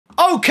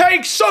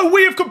Okay, so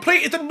we have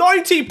completed the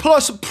 90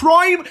 plus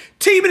prime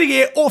team of the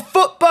year or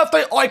FUT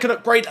birthday icon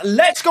upgrade.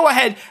 Let's go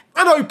ahead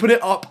and open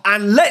it up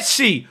and let's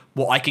see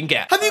what I can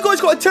get. Have you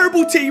guys got a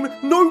terrible team,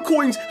 no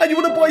coins, and you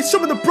want to buy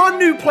some of the brand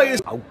new players?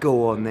 Oh,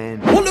 go on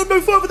then. Well, look no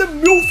further than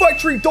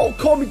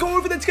mulefactory.com. You go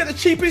over there to get the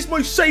cheapest,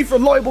 most safe,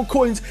 reliable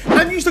coins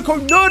and use the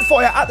code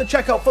NerdFire at the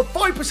checkout for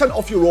 5%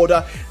 off your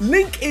order.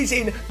 Link is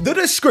in the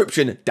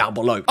description down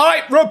below. All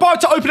right, we're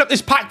about to open up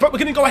this pack, but we're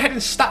going to go ahead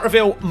and stat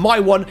reveal my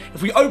one.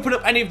 If we open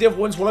up any of the other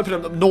ones, we'll open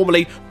them up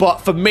normally, but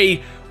for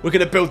me, we're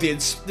going to build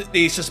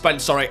the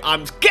suspense, sorry.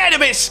 I'm getting a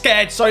bit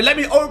scared, so let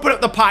me open up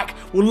the pack.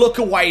 We'll look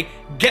away,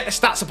 get the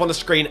stats up on the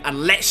screen,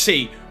 and let's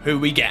see who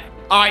we get.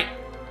 All right,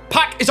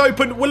 pack is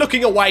open. We're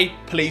looking away.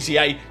 Please,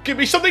 EA, give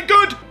me something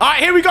good. All right,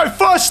 here we go.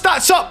 First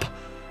stats up.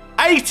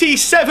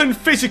 87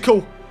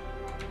 physical.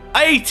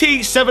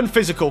 87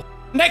 physical.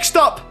 Next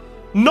up,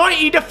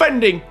 90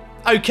 defending.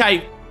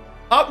 Okay.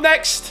 Up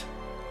next,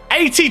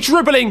 80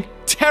 dribbling.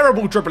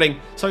 Terrible dribbling.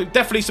 So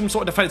definitely some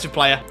sort of defensive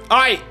player. All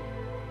right.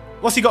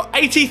 What's he got?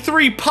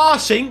 83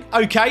 passing.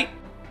 Okay.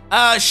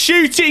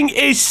 Shooting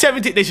is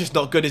 70. This is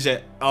not good, is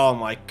it? Oh,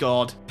 my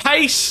God.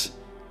 Pace.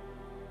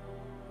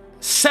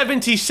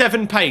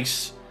 77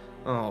 pace.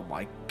 Oh,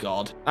 my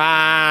God.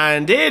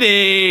 And it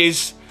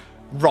is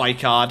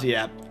Rijkaard.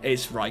 Yeah,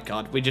 it's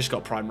Rijkaard. We just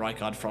got Prime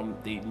Rijkaard from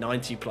the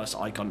 90 plus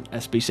icon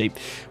SBC.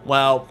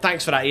 Well,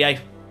 thanks for that, EA.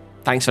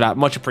 Thanks for that.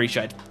 Much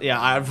appreciated.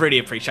 Yeah, I really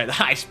appreciate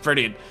that. It's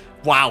brilliant.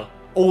 Wow.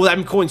 All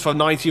them coins for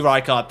 90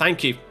 Rijkaard.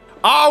 Thank you.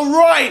 All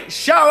right,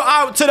 shout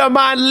out to the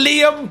man,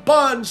 Liam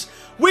Burns.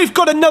 We've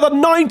got another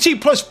 90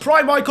 plus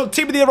prime icon,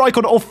 team of the year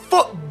icon, or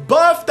FUT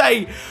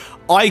birthday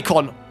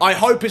icon. I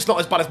hope it's not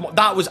as bad as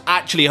that was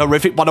actually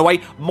horrific, by the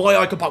way. My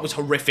icon pack was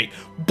horrific,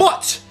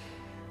 but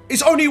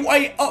it's only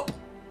way up.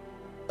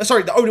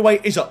 Sorry, the only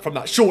way is up from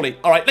that, surely.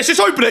 All right, let's just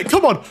open it.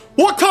 Come on.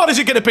 What card is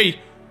it going to be?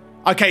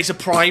 Okay, it's a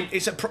prime.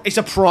 It's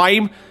a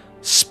prime.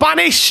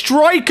 Spanish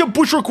striker,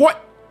 Bushra.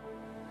 What?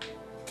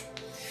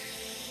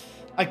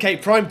 Okay,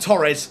 Prime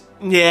Torres.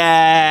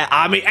 Yeah,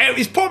 I mean,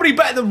 it's probably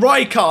better than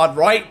Rijkaard,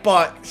 right?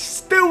 But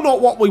still not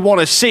what we want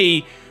to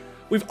see.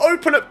 We've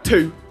opened up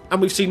 2,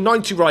 and we've seen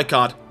 90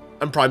 Rijkaard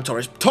and Prime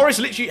Torres. Torres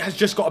literally has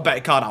just got a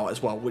better card out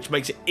as well, which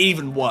makes it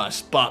even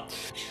worse. But,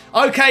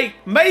 okay,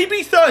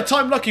 maybe third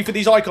time lucky for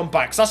these icon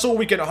packs. That's all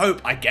we can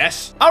hope, I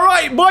guess. All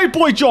right, my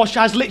boy Josh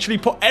has literally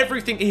put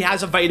everything he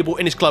has available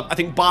in his club, I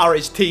think bar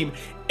his team,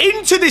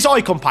 into this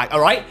icon pack, all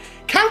right?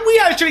 Can we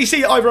actually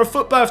see either a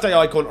FUT birthday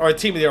icon or a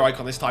team of the year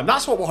icon this time?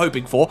 That's what we're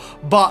hoping for,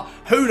 but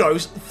who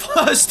knows?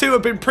 First 2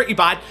 have been pretty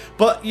bad,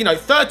 but, you know,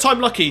 third time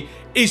lucky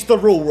is the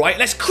rule, right?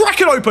 Let's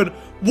crack it open.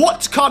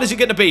 What card is it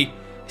going to be?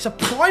 It's a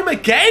prime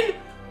again?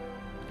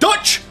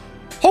 Dutch?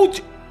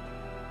 Hold...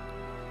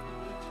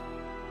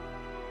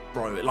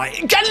 Bro, like,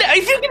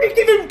 if you're going to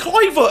give him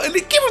Kluivert,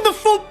 give him the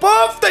FUT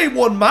birthday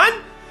one,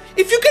 man.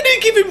 If you're going to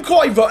give him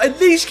Kluivert, at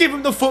least give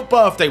him the FUT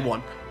birthday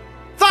one.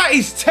 That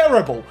is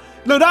terrible.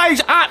 No,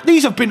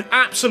 these have been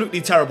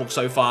absolutely terrible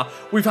so far.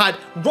 We've had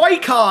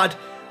Rijkaard,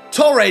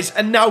 Torres,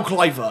 and now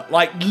Kluivert.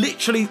 Like,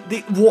 literally,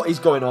 what is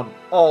going on?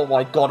 Oh,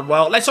 my God.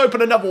 Well, let's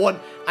open another one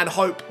and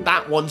hope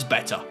that one's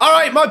better. All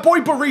right, my boy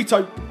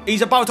Burrito,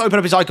 he's about to open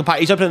up his icon pack.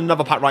 We're opening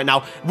another pack right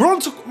now. We're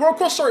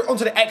across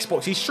onto the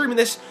Xbox. He's streaming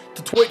this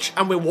to Twitch,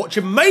 and we're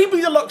watching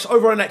maybe the looks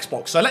over on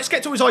Xbox. So let's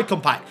get to his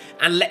icon pack,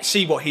 and let's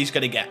see what he's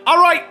going to get.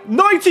 All right,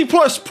 90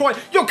 plus prime.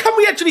 Yo, can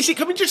we actually see?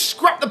 Can we just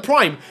scrap the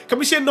prime? Can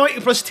we see a 90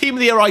 plus team of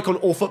the year icon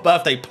or FUT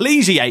birthday?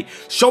 Please, EA,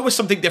 show us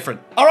something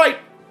different. All right,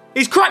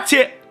 he's cracked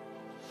it.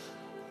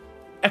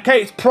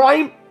 Okay, it's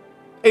prime.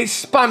 It's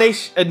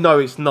Spanish. And no,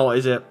 it's not,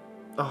 is it?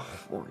 Oh,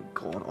 my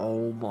God.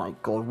 Oh, my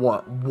God.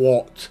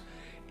 What?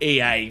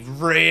 EA,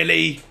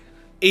 really?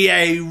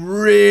 EA,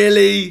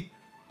 really?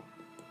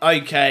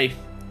 Okay.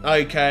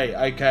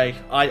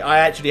 I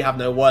actually have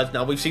no words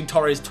now. We've seen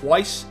Torres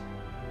twice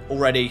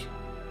already.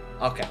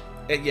 Okay.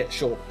 Yeah,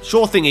 sure.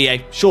 Sure thing,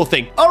 EA. Sure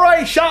thing. All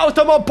right, shout out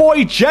to my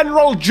boy,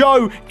 General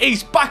Joe.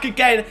 He's back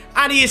again,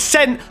 and he has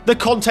sent the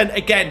content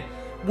again.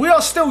 We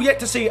are still yet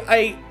to see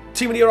a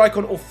team of the year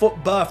icon or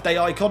FUT birthday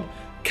icon.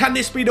 Can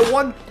this be the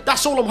one?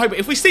 That's all I'm hoping.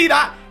 If we see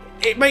that,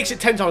 it makes it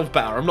 10 times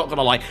better. I'm not going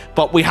to lie.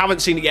 But we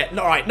haven't seen it yet.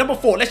 All right, number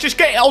 4. Let's just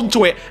get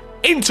onto it.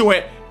 Into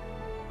it.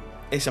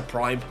 It's a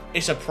prime.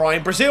 It's a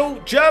prime. Brazil,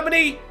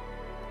 Germany.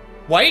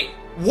 Wait.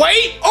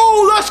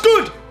 Oh, that's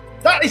good.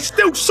 That is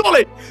still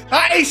solid.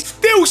 That is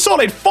still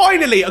solid.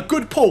 Finally, a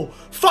good pull.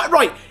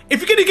 Right.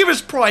 If you're going to give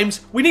us primes,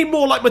 we need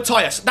more like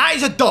Matthias. That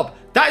is a dub.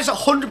 That is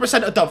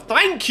 100% a dub.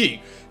 Thank you.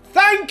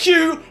 Thank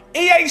you,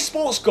 EA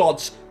Sports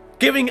Gods.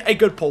 Giving a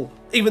good pull.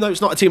 Even though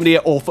it's not a team of the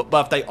year or FUT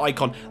birthday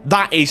icon,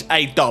 that is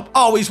a dub.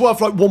 Oh, he's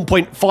worth like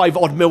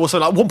 1.5 odd mil or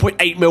something, like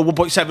 1.8 mil,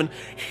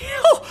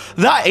 1.7.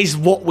 That is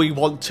what we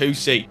want to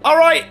see. All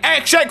right,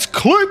 XX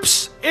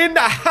Clips in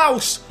the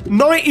house.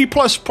 90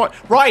 plus prime.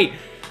 Right.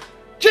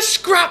 Just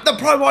scrap the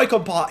prime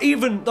icon part,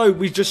 even though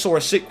we just saw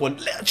a sick one.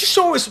 Just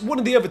show us one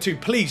of the other 2,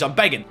 please. I'm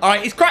begging. All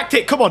right, he's cracked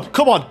it. Come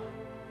on.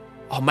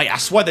 Oh, mate, I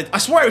swear it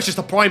was just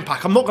a prime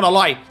pack. I'm not going to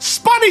lie.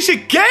 Spanish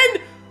again?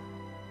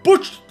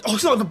 Butch. Oh,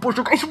 it's not even Butch.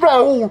 It's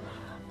Raul.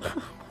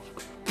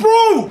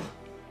 Bro.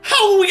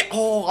 How are we?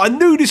 Oh, I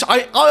knew this.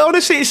 I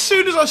honestly, as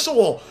soon as I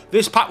saw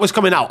this pack was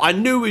coming out, I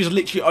knew we was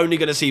literally only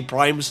going to see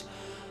primes.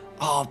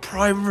 Oh,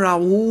 prime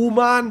Raul,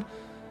 man.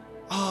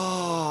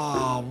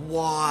 Oh,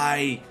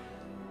 why?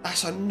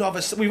 That's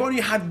another... We've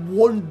only had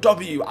 1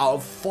 W out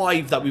of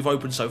 5 that we've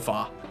opened so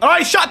far. All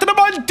right, shout out to the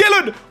man,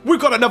 Dylan. We've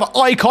got another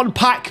icon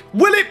pack.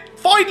 Will it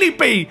finally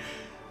be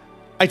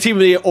a Team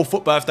of the Year or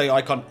FUT birthday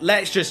icon?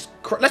 Let's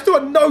do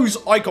a nose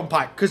icon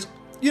pack. Because,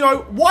 you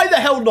know, why the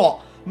hell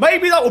not?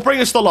 Maybe that will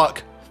bring us the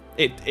luck.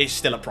 It's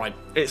still a prime.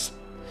 It's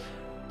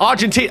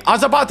Argentina. I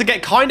was about to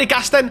get kind of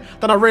gassed then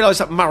I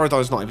realised that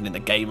Maradona's not even in the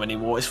game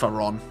anymore. It's for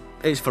Ron.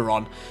 It's for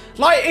Ron.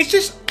 Like, it's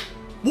just...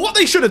 What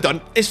they should have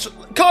done is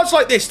cards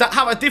like this that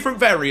have a different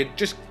variant,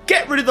 just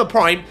get rid of the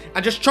prime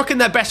and just chuck in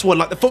their best one,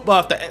 like the FUT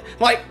birthday.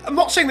 Like, I'm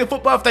not saying the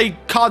FUT birthday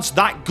card's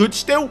that good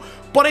still,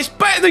 but it's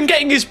better than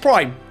getting his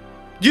prime.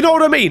 You know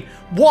what I mean?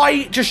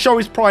 Why just show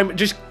his prime?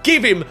 Just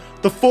give him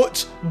the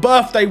FUT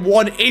birthday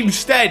one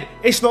instead.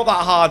 It's not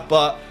that hard,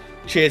 but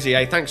cheers,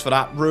 EA. Thanks for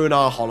that. Ruin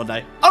our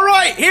holiday. All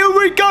right, here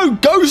we go.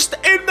 Ghost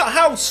in the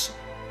house.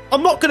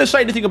 I'm not going to say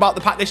anything about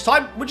the pack this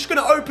time. We're just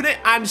going to open it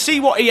and see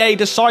what EA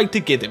decide to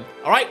give him.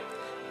 All right?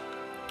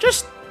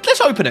 Just,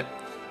 let's open it.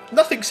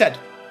 Nothing said.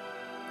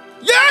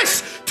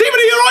 Yes! Team of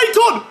the Year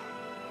icon!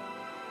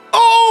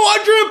 Oh,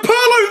 Andrea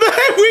Pirlo,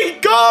 there we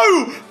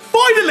go!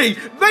 Finally!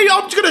 Maybe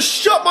I'm just going to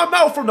shut my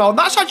mouth from now on.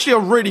 That's actually a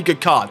really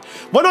good card.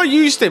 When I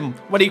used him,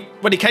 when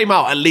he came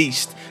out at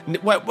least,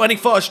 when he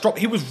first dropped,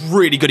 he was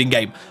really good in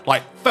game.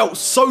 Like, felt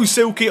so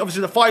silky.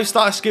 Obviously, the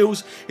 5-star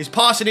skills. His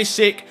passing is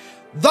sick.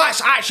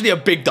 That's actually a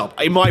big dub,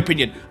 in my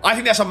opinion. I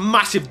think that's a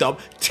massive dub.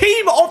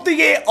 Team of the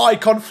Year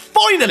icon,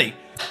 finally!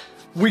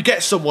 We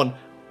get something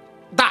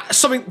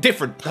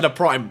different than a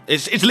prime.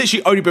 It's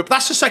literally only, but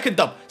that's the second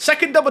dub.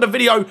 Second dub of the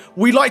video.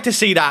 We like to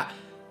see that.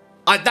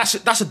 That's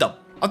a dub.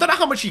 I don't know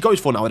how much he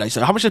goes for nowadays.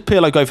 So how much does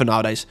Pirlo go for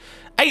nowadays?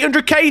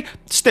 800k?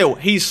 Still,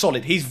 he's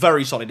solid. He's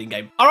very solid in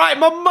game. All right,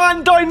 my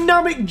man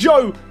Dynamic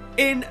Joe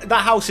in the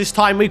house this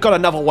time. We've got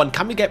another one.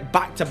 Can we get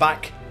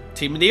back-to-back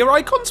Team of the Year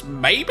icons?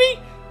 Maybe?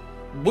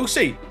 We'll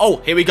see.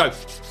 Oh, here we go.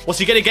 What's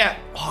he going to get?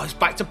 Oh, it's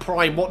back to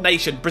prime. What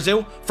nation?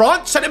 Brazil?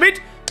 France? Centre mid?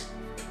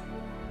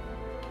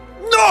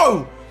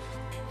 No!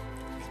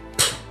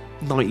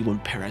 91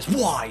 Perez.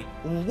 Why?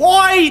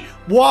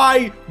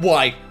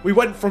 Why? We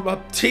went from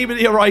a Team of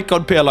the Year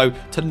icon Pirlo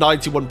to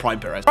 91 Prime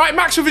Perez. All right,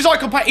 Max with his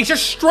icon pack. He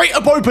just straight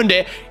up opened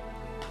it.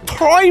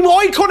 Prime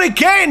icon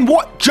again.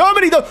 What?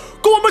 Germany though.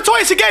 Go on,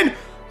 Matthias again.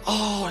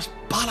 Oh, it's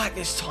Ballack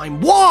this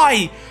time.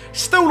 Why?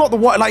 Still not the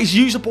white. Like, he's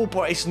usable,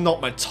 but it's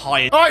not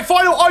Matthias. All right,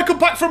 final icon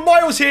pack from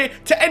Miles here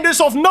to end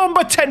us off.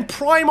 Number 10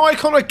 Prime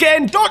icon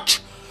again. Dutch.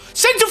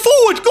 Centre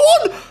forward. Go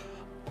on.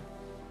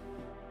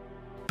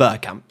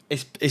 Bergkamp.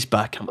 It's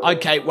Bergkamp.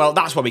 Okay, well,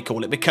 that's what we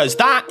call it because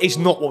that is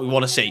not what we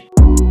want to see.